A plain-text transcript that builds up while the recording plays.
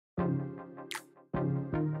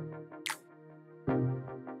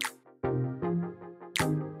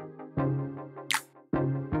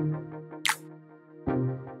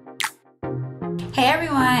Hey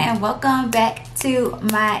everyone, and welcome back to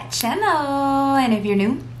my channel. And if you're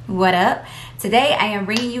new, what up? Today I am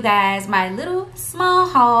bringing you guys my little small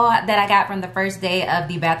haul that I got from the first day of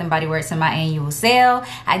the Bath & Body Works in my annual sale.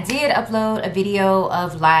 I did upload a video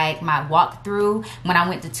of like my walkthrough when I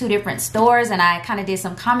went to 2 different stores, and I kind of did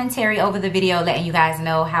some commentary over the video letting you guys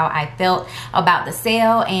know how I felt about the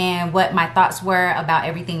sale and what my thoughts were about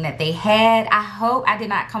everything that they had. I hope I did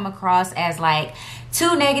not come across as like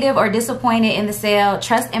too negative or disappointed in the sale.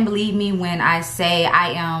 Trust and believe me when I say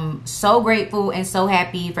I am so grateful and so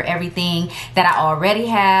happy for everything that I already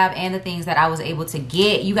have and the things that I was able to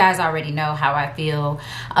get. You guys already know how I feel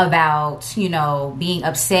about, you know, being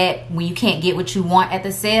upset when you can't get what you want at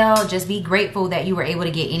the sale. Just be grateful that you were able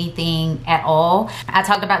to get anything at all. I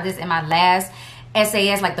talked about this in my last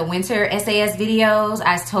SAS, like the winter SAS videos.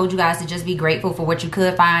 I told you guys to just be grateful for what you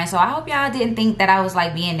could find. So I hope y'all didn't think that I was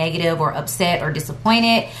like being negative or upset or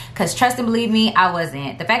disappointed, because trust and believe me, I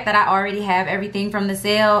wasn't. The fact that I already have everything from the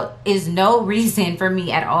sale is no reason for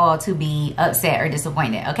me at all to be upset or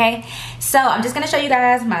disappointed, okay? So I'm just gonna show you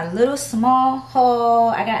guys my little small haul.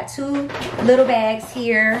 I got 2 little bags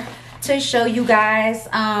here to show you guys.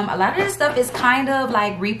 A lot of this stuff is kind of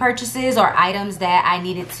like repurchases or items that I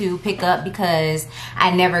needed to pick up because I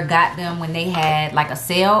never got them when they had like a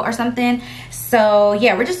sale or something. So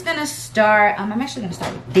yeah, we're just gonna start. I'm actually gonna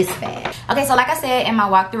start with this bag. Okay, so like I said in my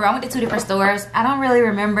walkthrough, I went to 2 different stores. I don't really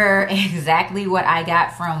remember exactly what I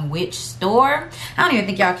got from which store. I don't even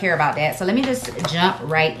think y'all care about that. So let me just jump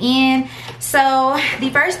right in. So the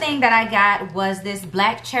first thing that I got was this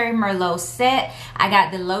Black Cherry Merlot set. I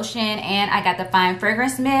got the lotion and I got the fine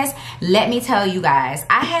fragrance mist. Let me tell you guys,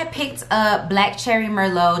 I had picked up Black Cherry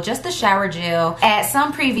Merlot, just the shower gel, at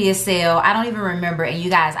some previous sale. I don't even remember. And you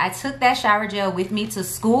guys, I took that shower gel with me to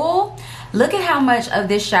school. Look at how much of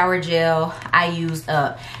this shower gel I used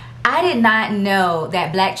up. I did not know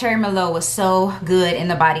that Black Cherry Merlot was so good in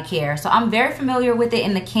the body care. So I'm very familiar with it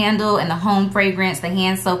in the candle and the home fragrance, the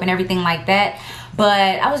hand soap and everything like that.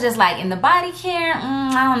 But I was just like, in the body care,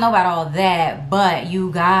 I don't know about all that. But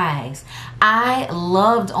you guys, I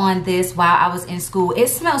loved on this while I was in school. It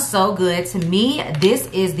smells so good. To me, this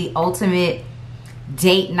is the ultimate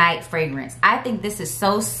date night fragrance. I think this is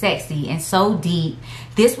so sexy and so deep.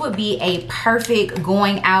 This would be a perfect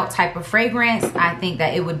going out type of fragrance. I think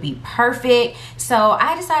that it would be perfect. So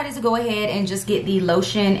I decided to go ahead and just get the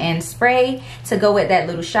lotion and spray to go with that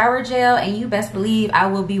little shower gel. And you best believe I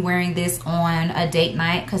will be wearing this on a date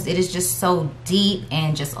night because it is just so deep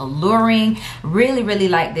and just alluring. Really, really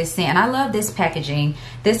like this scent. And I love this packaging.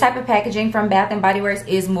 This type of packaging from Bath & Body Works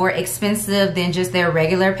is more expensive than just their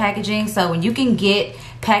regular packaging. So when you can get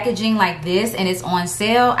packaging like this and it's on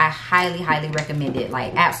sale, I highly recommend it.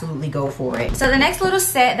 Like, absolutely go for it. So the next little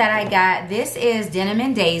set that I got, this is Denim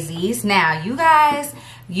and Daisies. Now you guys,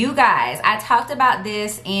 I talked about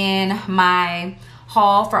this in my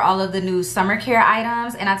haul for all of the new summer care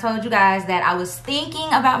items, and I told you guys that I was thinking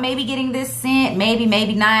about maybe getting this scent, maybe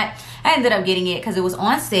not. I ended up getting it because it was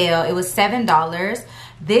on sale. It was $7.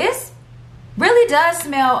 This really does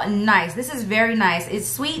smell nice. This is very nice. It's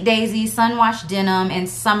Sweet Daisy, Sunwash Denim, and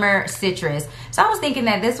Summer Citrus. So I was thinking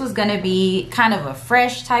that this was gonna be kind of a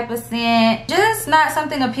fresh type of scent. Just not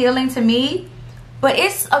something appealing to me, but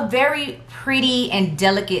it's a very pretty and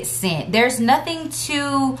delicate scent. There's nothing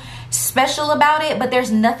too special about it, but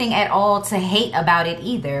there's nothing at all to hate about it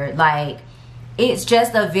either. Like, it's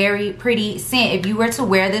just a very pretty scent. If you were to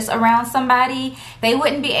wear this around somebody, they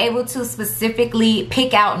wouldn't be able to specifically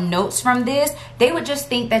pick out notes from this. They would just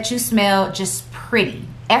think that you smell just pretty,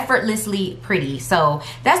 effortlessly pretty. So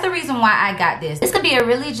that's the reason why I got this. This could be a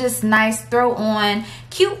really just nice throw on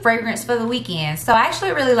cute fragrance for the weekend. So I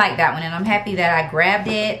actually really like that one, and I'm happy that I grabbed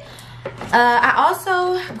it. I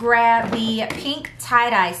also grabbed the pink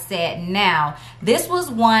tie-dye set. Now, this was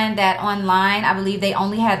one that online, I believe they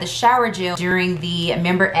only had the shower gel during the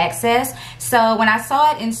member access. So when I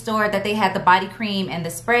saw it in store that they had the body cream and the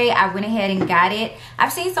spray, I went ahead and got it.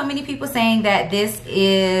 I've seen so many people saying that this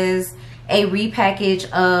is a repackage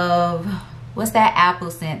of, what's that apple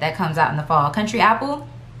scent that comes out in the fall? Country Apple?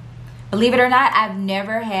 Believe it or not, I've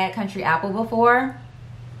never had Country Apple before.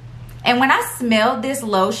 And when I smelled this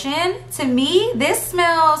lotion, to me, this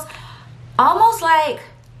smells almost like,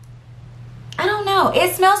 I don't know.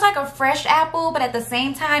 It smells like a fresh apple, but at the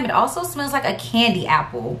same time, it also smells like a candy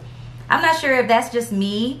apple. I'm not sure if that's just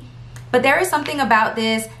me, but there is something about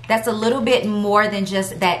this that's a little bit more than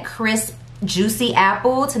just that crisp juicy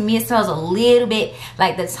apple. To me, it smells a little bit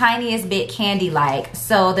like the tiniest bit candy-like.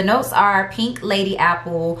 So the notes are pink lady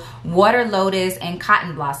apple, water lotus, and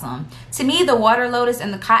cotton blossom. To me, the water lotus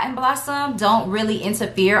and the cotton blossom don't really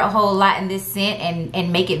interfere a whole lot in this scent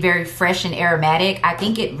and make it very fresh and aromatic. I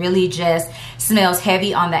think it really just smells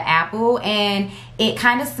heavy on the apple, and it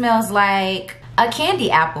kind of smells like a candy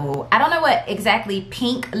apple. I don't know what exactly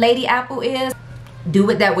pink lady apple is. Do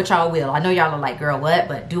with that what y'all will. I know y'all are like, girl, what?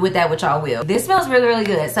 But do with that what y'all will. This smells really, really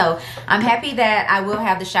good. So I'm happy that I will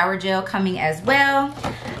have the shower gel coming as well.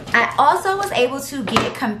 I also was able to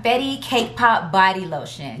get confetti cake pop body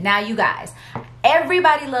lotion. Now you guys,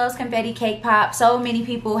 everybody loves confetti cake pop. So many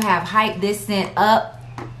people have hyped this scent up.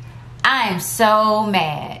 I am so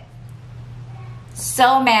mad.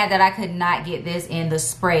 So mad that I could not get this in the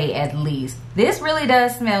spray at least. This really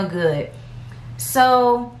does smell good.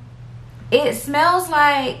 So it smells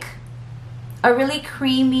like a really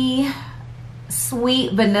creamy,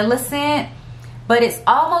 sweet vanilla scent, but it's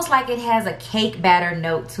almost like it has a cake batter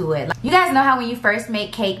note to it. You guys know how when you first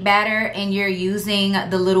make cake batter and you're using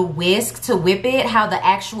the little whisk to whip it, how the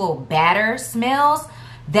actual batter smells?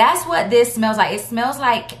 That's what this smells like. It smells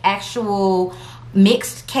like actual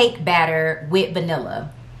mixed cake batter with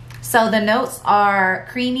vanilla. So the notes are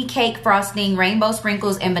creamy cake frosting, rainbow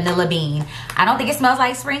sprinkles, and vanilla bean. I don't think it smells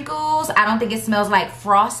like sprinkles. I don't think it smells like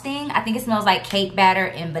frosting. I think it smells like cake batter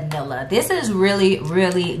and vanilla. This is really,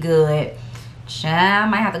 really good. I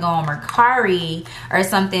might have to go on Mercari or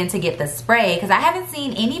something to get the spray, because I haven't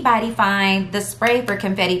seen anybody find the spray for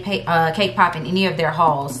confetti cake pop in any of their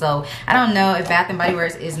hauls. So I don't know if Bath & Body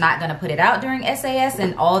Works is not going to put it out during SAS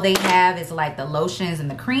and all they have is like the lotions and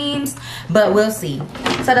the creams, but we'll see.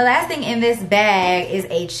 So the last thing in this bag is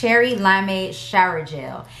a cherry limeade shower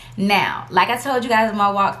gel. Now, like I told you guys in my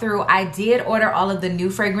walkthrough, I did order all of the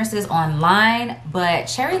new fragrances online, but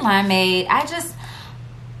cherry limeade,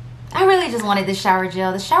 I really just wanted the shower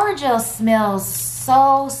gel. The shower gel smells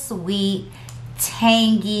so sweet,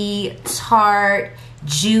 tangy, tart,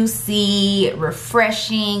 juicy,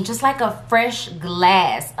 refreshing, just like a fresh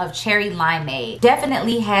glass of cherry limeade.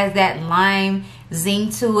 Definitely has that lime zing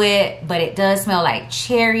to it, but it does smell like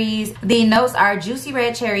cherries. The notes are juicy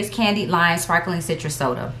red cherries, candied lime, sparkling citrus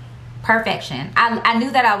soda. Perfection. I knew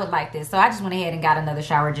that I would like this, so I just went ahead and got another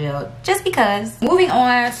shower gel just because. Moving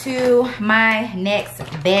on to my next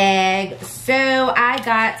bag. So I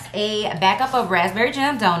got a backup of raspberry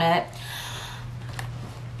jam donut.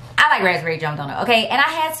 I like raspberry jam donut, okay? And I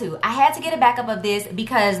had to get a backup of this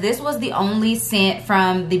because this was the only scent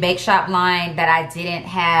from the Bake Shop line that I didn't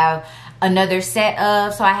have another set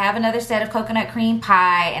of. So I have another set of coconut cream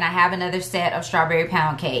pie and I have another set of strawberry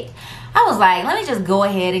pound cake. I was like, let me just go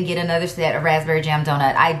ahead and get another set of raspberry jam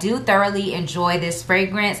donut. I do thoroughly enjoy this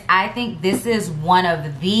fragrance. I think this is one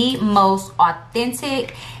of the most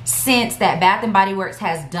authentic scents that Bath & Body Works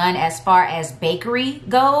has done as far as bakery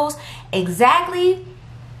goes. Exactly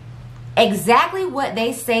what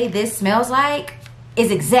they say this smells like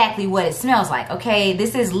is exactly what it smells like, okay?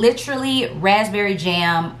 This is literally raspberry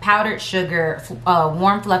jam, powdered sugar,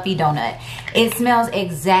 warm fluffy donut. It smells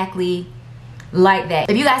exactly like that.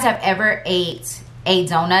 If you guys have ever ate a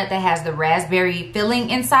donut that has the raspberry filling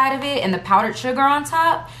inside of it and the powdered sugar on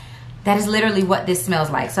top, that is literally what this smells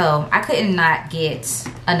like. So I couldn't not get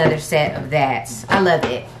another set of that. I love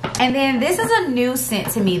it. And then this is a new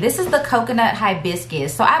scent to me. This is the coconut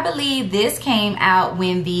hibiscus. So I believe this came out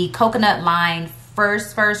when the coconut line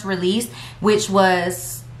first released, which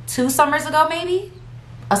was 2 summers ago, maybe?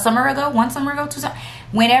 A summer ago, 1 summer ago, 2 summers.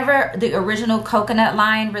 Whenever the original coconut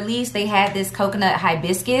line released, they had this coconut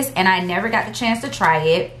hibiscus and I never got the chance to try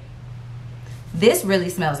it. This really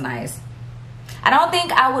smells nice. I don't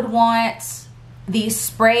think I would want the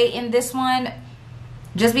spray in this one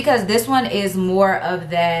just because this one is more of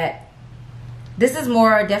that. This is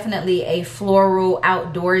more definitely a floral,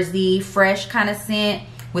 outdoorsy, fresh kind of scent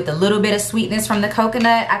with a little bit of sweetness from the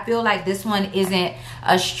coconut. I feel like this one isn't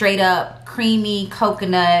a straight up creamy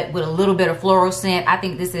coconut with a little bit of floral scent. I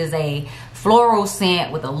think this is a floral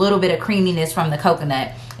scent with a little bit of creaminess from the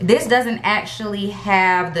coconut. This doesn't actually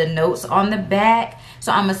have the notes on the back,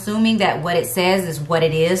 so I'm assuming that what it says is what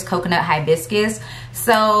it is, coconut hibiscus.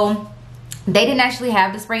 So they didn't actually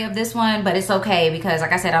have the spray of this one, but it's okay because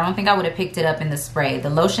like I said, I don't think I would have picked it up in the spray. The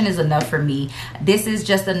lotion is enough for me. This is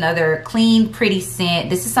just another clean, pretty scent.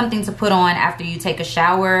 This is something to put on after you take a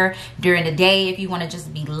shower during the day. If you want to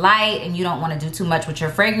just be light and you don't want to do too much with your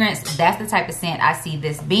fragrance, that's the type of scent I see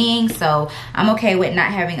this being. So I'm okay with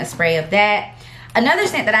not having a spray of that. Another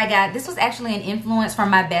scent that I got, this was actually an influence from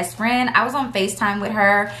my best friend. I was on FaceTime with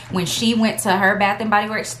her when she went to her Bath and Body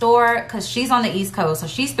Works store, because she's on the East Coast, so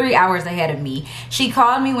she's 3 hours ahead of me. She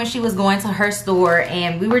called me when she was going to her store,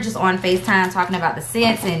 and we were just on FaceTime talking about the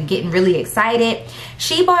scents and getting really excited.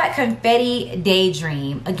 She bought Confetti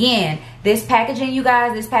Daydream. Again, this packaging, you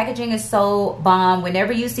guys, this packaging is so bomb.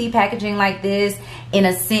 Whenever you see packaging like this in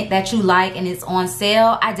a scent that you like and it's on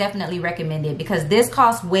sale, I definitely recommend it, because this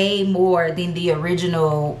costs way more than the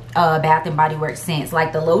original Bath and Body Works scents.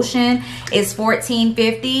 Like the lotion is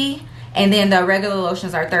 $14.50, and then the regular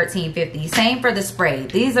lotions are $13.50. Same for the spray.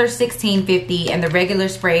 These are $16.50 and the regular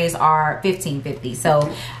sprays are $15.50.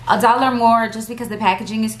 So $1 more just because the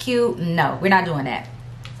packaging is cute? No, we're not doing that.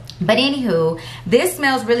 But anywho, this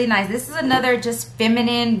smells really nice. This is another just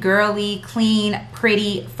feminine, girly, clean,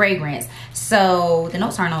 pretty fragrance. So the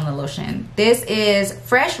notes aren't on the lotion. This is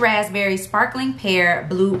Fresh Raspberry, Sparkling Pear,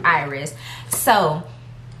 Blue Iris. So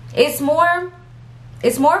it's more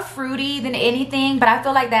fruity than anything, but I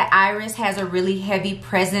feel like that iris has a really heavy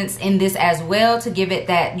presence in this as well to give it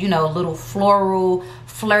that, you know, little floral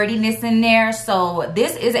flirtiness in there. So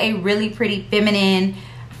this is a really pretty feminine,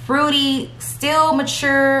 fruity, still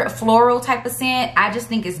mature floral type of scent. I just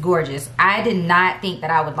think it's gorgeous. I did not think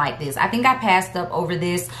that I would like this. I think I passed up over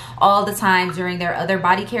this all the time during their other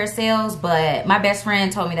body care sales, but my best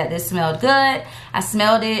friend told me that this smelled good. I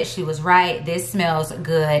smelled it. She was right. This smells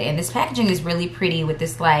good. And this packaging is really pretty with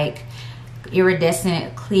this like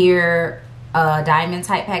iridescent clear diamond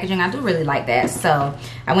type packaging. I do really like that. So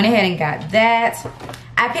I went ahead and got that.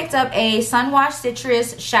 I picked up a Sun Wash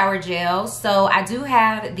Citrus shower gel. So I do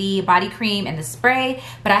have the body cream and the spray,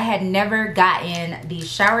 but I had never gotten the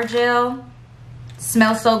shower gel.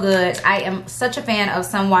 Smells so good. I am such a fan of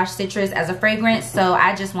Sun Wash Citrus as a fragrance, so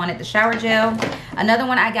I just wanted the shower gel. Another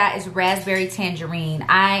one I got is Raspberry Tangerine.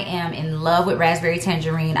 I am in love with Raspberry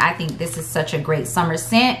Tangerine. I think this is such a great summer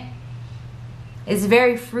scent. It's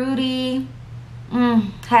very fruity.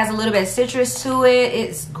 Has a little bit of citrus to it.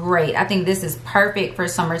 It's great. I think this is perfect for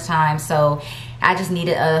summertime, so I just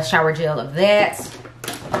needed a shower gel of that.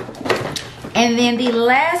 And then the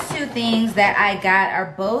last two things that I got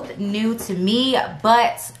are both new to me,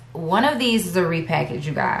 but one of these is a repackage,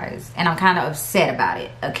 you guys, and I'm kind of upset about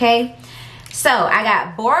it, okay? So I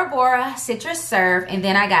got Bora Bora Citrus Surf, and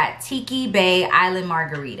then I got Tiki Bay Island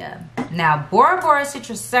Margarita. Now, Bora Bora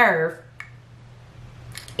Citrus Surf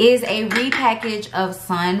is a repackage of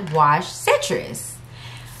Sun Wash Citrus.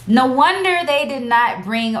 No wonder they did not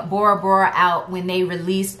bring Bora Bora out when they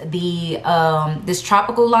released the this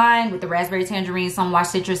tropical line with the raspberry tangerine, Sun Wash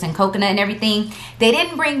Citrus, and coconut and everything. They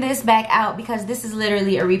didn't bring this back out because this is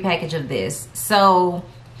literally a repackage of this. So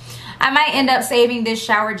I might end up saving this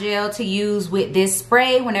shower gel to use with this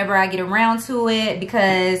spray whenever I get around to it,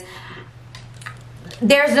 because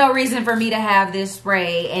there's no reason for me to have this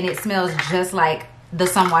spray and it smells just like the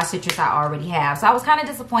Sun Wash Citrus I already have. So I was kind of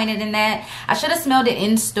disappointed in that. I should have smelled it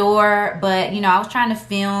in store, but you know, I was trying to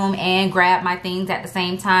film and grab my things at the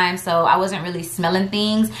same time, so I wasn't really smelling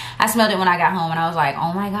things. I smelled it when I got home and I was like,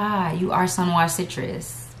 oh my god, you are Sun Wash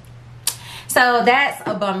Citrus. So that's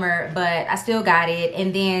a bummer, but I still got it.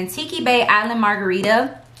 And then Tiki Bay Island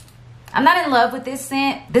Margarita. I'm not in love with this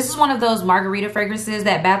scent. This is one of those margarita fragrances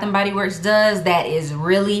that Bath and Body Works does that is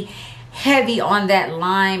really heavy on that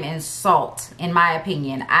lime and salt, in my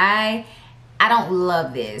opinion. I don't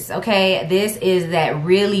love this, okay? This is that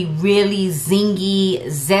really, really zingy,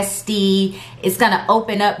 zesty, it's gonna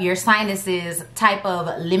open up your sinuses type of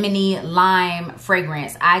lemony lime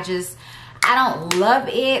fragrance. I don't love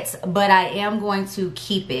it, but I am going to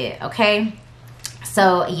keep it, okay?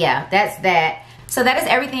 So yeah, that's that. So that is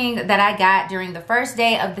everything that I got during the first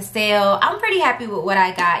day of the sale. I'm pretty happy with what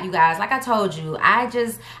I got, you guys. Like I told you,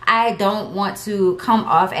 I don't want to come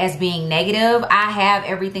off as being negative. I have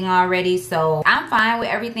everything already, so I'm fine with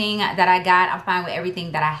everything that I got. I'm fine with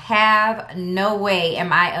everything that I have. No way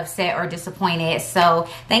am I upset or disappointed. So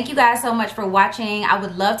thank you guys so much for watching. I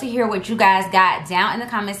would love to hear what you guys got down in the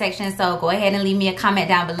comment section. So go ahead and leave me a comment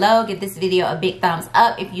down below. Give this video a big thumbs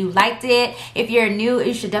up if you liked it. If you're new,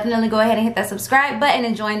 you should definitely go ahead and hit that subscribe button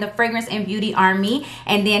and join the fragrance and beauty army,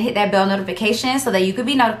 and then hit that bell notification so that you could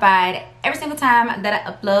be notified every single time that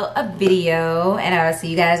I upload a video. And I'll see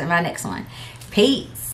you guys in my next one. Peace.